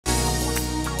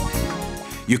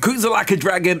Yakuza Like a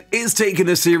Dragon is taking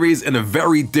the series in a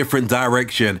very different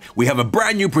direction. We have a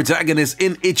brand new protagonist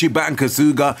in Ichiban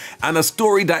Kasuga and a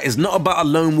story that is not about a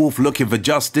lone wolf looking for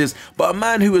justice, but a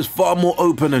man who is far more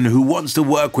open and who wants to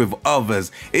work with others.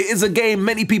 It is a game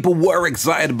many people were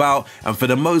excited about, and for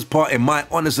the most part, in my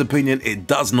honest opinion, it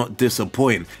does not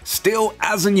disappoint. Still,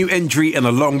 as a new entry in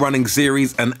a long-running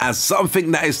series and as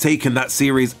something that is taking that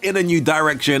series in a new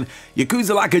direction,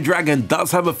 Yakuza Like a Dragon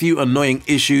does have a few annoying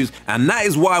issues, and that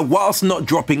is why, whilst not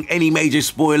dropping any major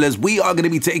spoilers, we are going to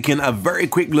be taking a very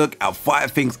quick look at 5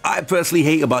 things I personally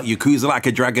hate about Yakuza Like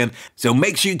a Dragon, so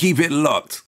make sure you keep it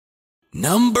locked.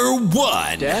 Number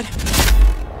 1. Dad?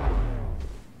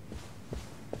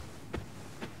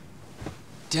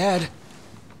 Dad?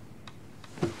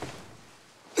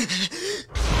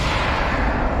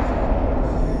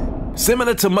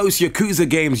 Similar to most Yakuza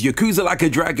games, Yakuza Like a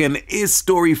Dragon is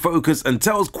story focused and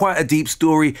tells quite a deep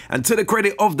story, and to the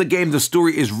credit of the game, the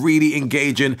story is really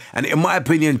engaging and, in my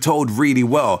opinion, told really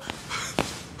well.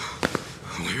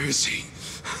 Where is he?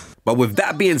 But with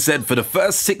that being said, for the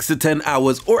first 6 to 10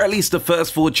 hours, or at least the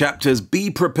first 4 chapters,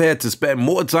 be prepared to spend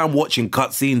more time watching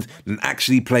cutscenes than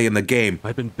actually playing the game.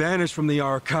 I've been banished from the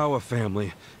Arakawa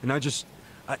family, and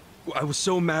I was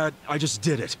so mad, I just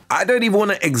did it. I don't even want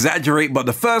to exaggerate, but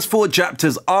the first 4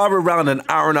 chapters are around an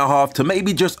hour and a half to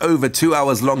maybe just over 2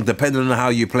 hours long, depending on how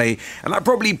you play. And I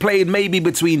probably played maybe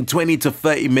between 20 to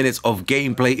 30 minutes of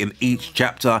gameplay in each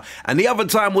chapter, and the other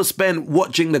time was spent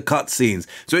watching the cutscenes.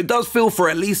 So it does feel for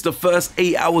at least the first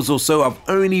 8 hours or so, I've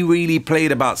only really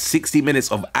played about 60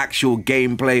 minutes of actual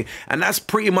gameplay, and that's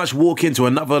pretty much walk into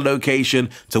another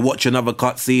location to watch another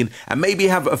cutscene and maybe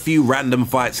have a few random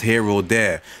fights here or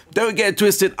there. Don't get it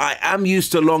twisted, I am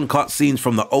used to long cutscenes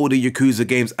from the older Yakuza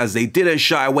games, as they didn't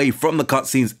shy away from the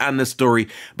cutscenes and the story,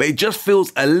 but it just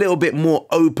feels a little bit more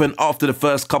open after the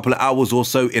first couple of hours or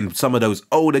so in some of those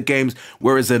older games,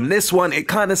 whereas in this one, it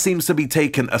kind of seems to be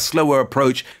taking a slower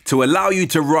approach to allow you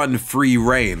to run free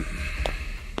reign.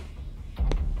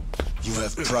 You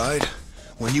have pride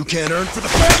when you can't earn for the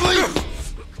family?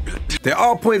 There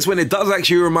are points when it does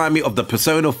actually remind me of the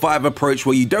Persona 5 approach,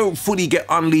 where you don't fully get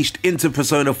unleashed into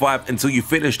Persona 5 until you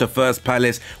finish the first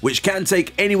palace, which can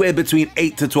take anywhere between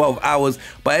 8 to 12 hours,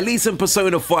 but at least in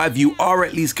Persona 5 you are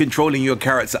at least controlling your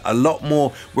character a lot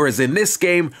more, whereas in this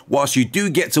game, whilst you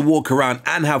do get to walk around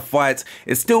and have fights,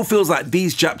 it still feels like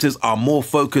these chapters are more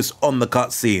focused on the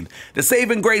cutscene. The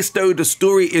saving grace though, the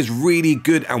story is really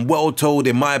good and well told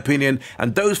in my opinion,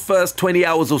 and those first 20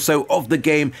 hours or so of the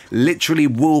game literally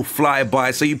will fly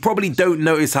by, so you probably don't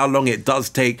notice how long it does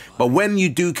take, but when you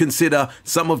do consider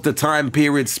some of the time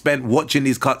periods spent watching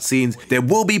these cutscenes, there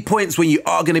will be points when you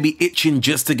are going to be itching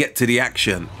just to get to the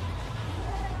action.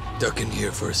 Duck in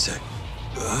here for a sec.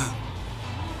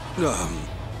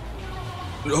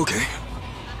 Okay.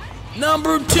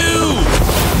 Number 2!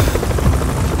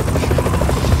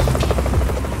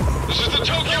 This is the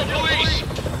Tokyo Police!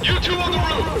 You two on the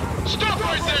roof! Stop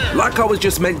right there! Like I was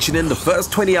just mentioning, the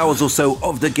first 20 hours or so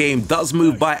of the game does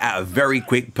move by at a very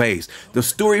quick pace. The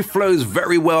story flows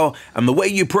very well, and the way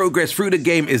you progress through the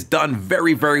game is done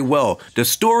very, very well. The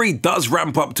story does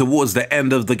ramp up towards the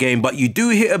end of the game, but you do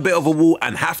hit a bit of a wall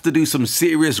and have to do some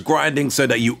serious grinding so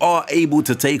that you are able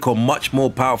to take on much more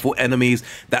powerful enemies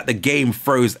that the game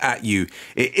throws at you.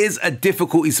 It is a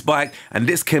difficulty spike, and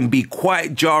this can be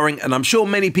quite jarring, and I'm sure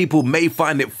many people may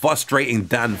find it frustrating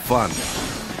than fun.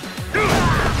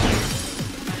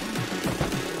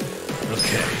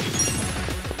 Okay.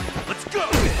 Let's go!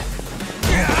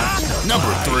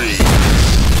 Number 3.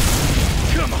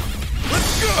 Come on,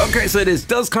 let's go! Okay, so this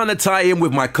does kind of tie in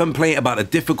with my complaint about the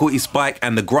difficulty spike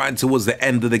and the grind towards the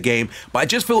end of the game, but I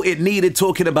just feel it needed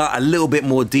talking about a little bit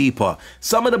more deeper.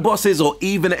 Some of the bosses or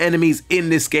even enemies in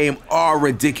this game are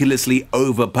ridiculously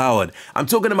overpowered. I'm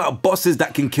talking about bosses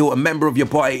that can kill a member of your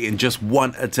party in just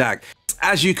one attack.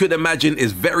 As you could imagine,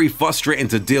 is very frustrating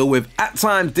to deal with. At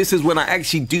times, this is when I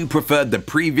actually do prefer the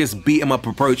previous beat 'em up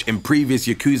approach in previous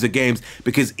Yakuza games,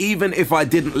 because even if I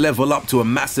didn't level up to a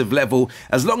massive level,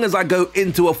 as long as I go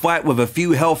into a fight with a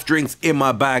few health drinks in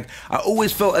my bag, I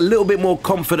always felt a little bit more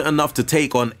confident enough to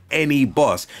take on any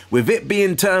boss. With it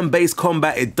being turn-based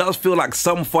combat, it does feel like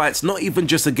some fights, not even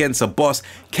just against a boss,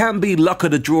 can be luck of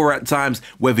the draw at times,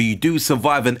 whether you do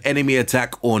survive an enemy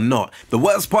attack or not. The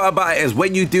worst part about it is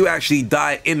when you do actually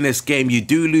die in this game, you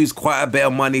do lose quite a bit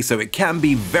of money, so it can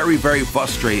be very, very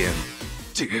frustrating.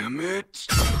 Damn it.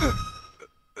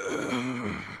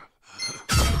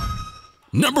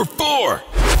 Number 4!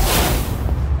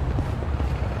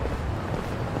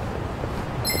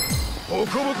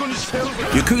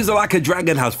 Yakuza Like a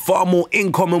Dragon has far more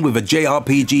in common with a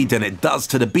JRPG than it does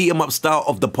to the beat-em-up style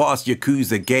of the past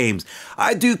Yakuza games.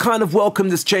 I do kind of welcome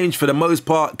this change for the most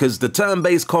part because the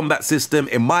turn-based combat system,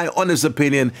 in my honest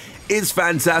opinion, is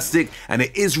fantastic and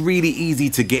it is really easy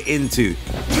to get into.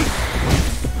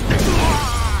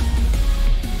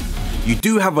 You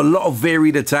do have a lot of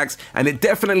varied attacks and it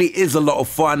definitely is a lot of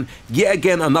fun. Yet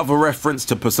again, another reference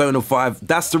to Persona 5.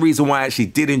 That's the reason why I actually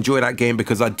did enjoy that game,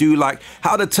 because I do like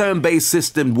how the turn-based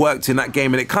system worked in that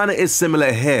game, and it kind of is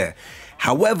similar here.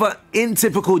 However, in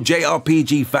typical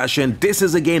JRPG fashion, this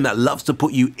is a game that loves to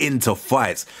put you into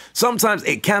fights. Sometimes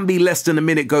it can be less than a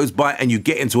minute goes by and you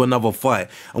get into another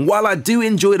fight. And while I do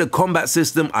enjoy the combat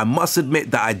system, I must admit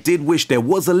that I did wish there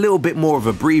was a little bit more of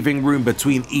a breathing room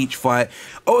between each fight.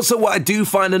 Also, what I do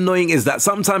find annoying is that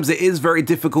sometimes it is very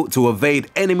difficult to evade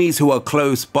enemies who are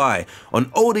close by.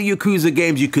 On older Yakuza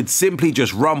games, you could simply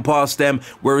just run past them,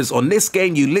 whereas on this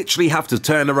game, you literally have to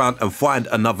turn around and find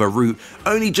another route,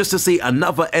 only just to see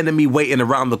another enemy waiting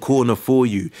around the corner for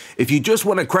you. If you just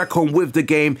want to crack on with the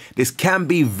game, this can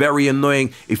be very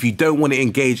annoying if you don't want to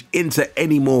engage into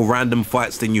any more random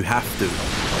fights than you have to.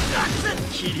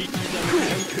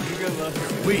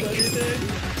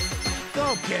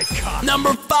 Don't get caught.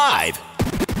 Number 5.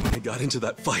 When I got into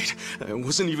that fight, I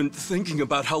wasn't even thinking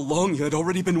about how long you had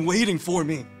already been waiting for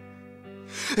me.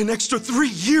 An extra 3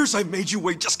 years I made you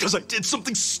wait just because I did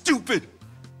something stupid.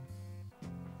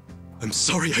 I'm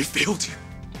sorry I failed you.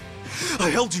 I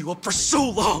held you up for so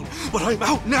long, but I'm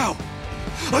out now.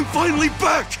 I'm finally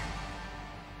back!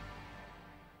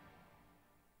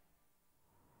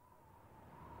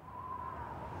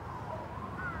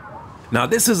 Now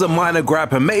this is a minor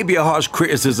gripe and maybe a harsh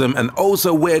criticism, and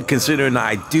also weird considering that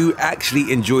I do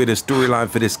actually enjoy the storyline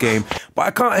for this game, but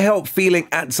I can't help feeling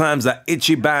at times that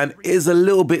Ichiban is a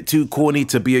little bit too corny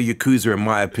to be a Yakuza in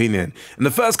my opinion. In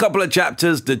the first couple of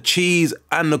chapters, the cheese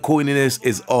and the corniness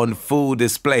is on full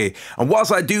display, and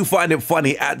whilst I do find it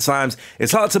funny at times,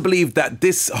 it's hard to believe that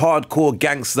this hardcore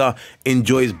gangster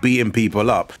enjoys beating people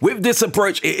up. With this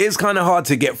approach, it is kind of hard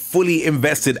to get fully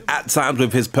invested at times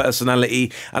with his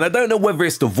personality, and I don't know whether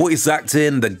it's the voice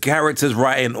acting, the characters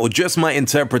writing, or just my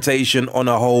interpretation on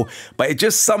a whole, but it's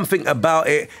just something about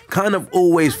it kind of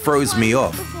always throws me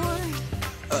off.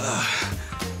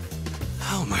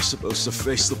 How am I supposed to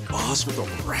face the boss with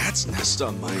a rat's nest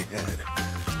on my head?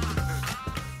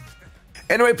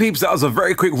 Anyway peeps, that was a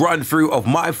very quick run through of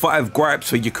my 5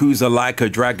 gripes for Yakuza Like a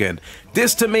Dragon.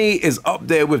 This to me is up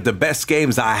there with the best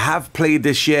games that I have played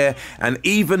this year, and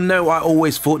even though I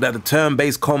always thought that the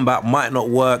turn-based combat might not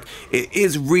work, it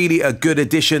is really a good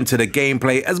addition to the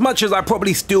gameplay, as much as I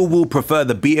probably still will prefer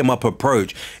the beat 'em up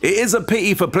approach. It is a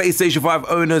pity for PlayStation 5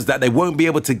 owners that they won't be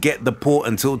able to get the port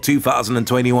until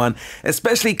 2021,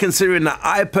 especially considering that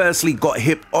I personally got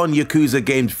hip on Yakuza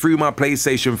games through my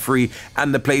PlayStation 3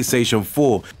 and the PlayStation 4.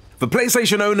 For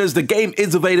PlayStation owners, the game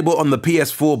is available on the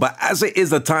PS4, but as it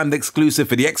is a timed exclusive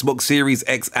for the Xbox Series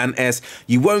X and S,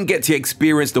 you won't get to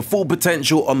experience the full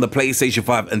potential on the PlayStation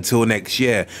 5 until next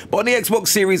year. But on the Xbox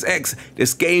Series X,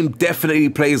 this game definitely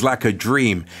plays like a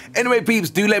dream. Anyway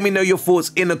peeps, do let me know your thoughts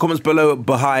in the comments below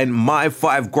behind my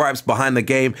 5 gripes behind the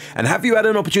game, and have you had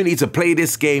an opportunity to play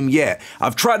this game yet?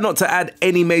 I've tried not to add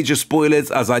any major spoilers,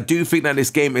 as I do think that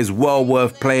this game is well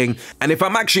worth playing, and if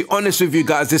I'm actually honest with you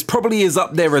guys, this probably is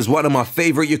up there as one of my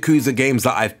favorite Yakuza games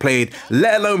that I've played,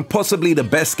 let alone possibly the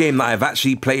best game that I've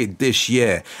actually played this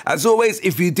year. As always,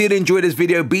 if you did enjoy this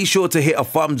video, be sure to hit a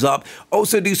thumbs up.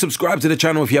 Also do subscribe to the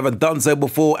channel if you haven't done so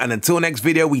before, and until next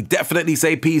video, we definitely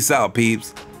say peace out,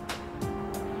 peeps.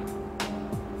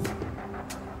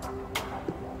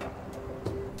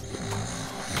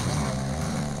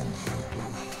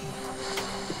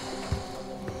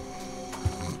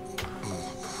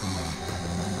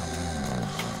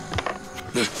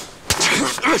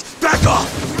 Back off!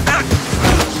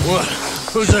 What?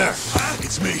 Who's there?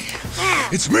 It's me.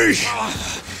 It's me!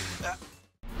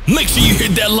 Make sure you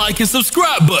hit that like and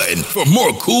subscribe button for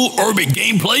more cool urban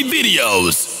gameplay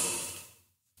videos.